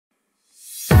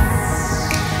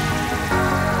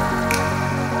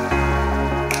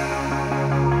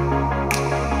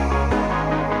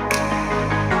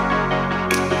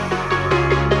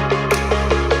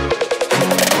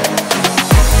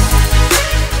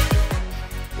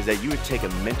is that you would take a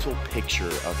mental picture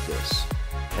of this,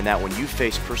 and that when you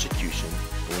face persecution,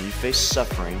 when you face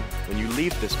suffering, when you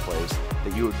leave this place,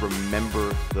 that you would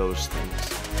remember those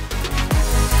things.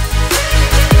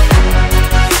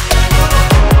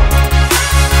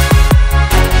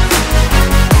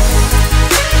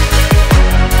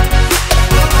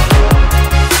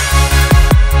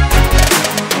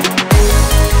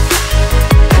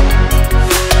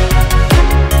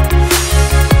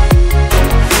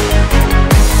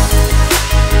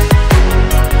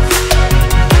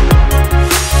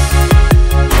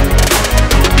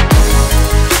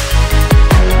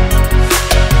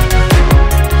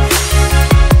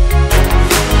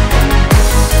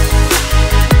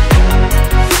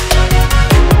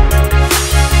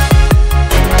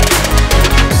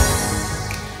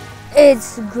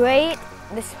 It's great.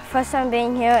 This is the first time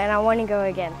being here and I want to go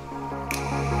again.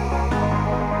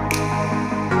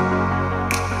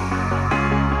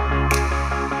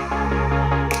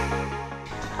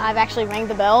 I've actually rang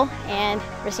the bell and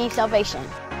received salvation.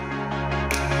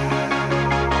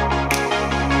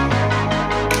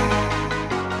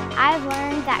 I've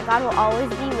learned that God will always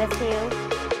be with you.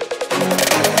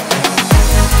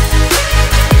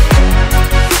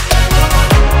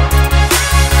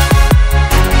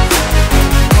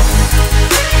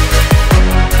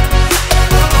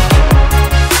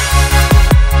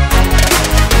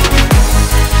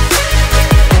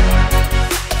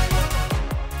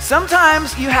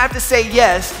 Sometimes you have to say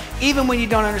yes, even when you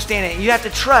don't understand it. You have to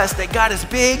trust that God is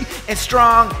big and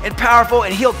strong and powerful,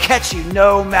 and He'll catch you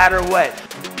no matter what.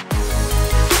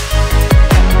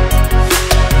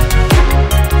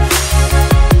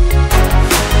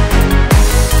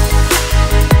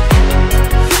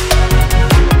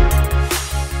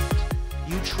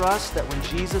 You trust that when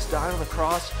Jesus died on the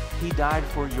cross, He died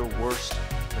for your worst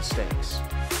mistakes.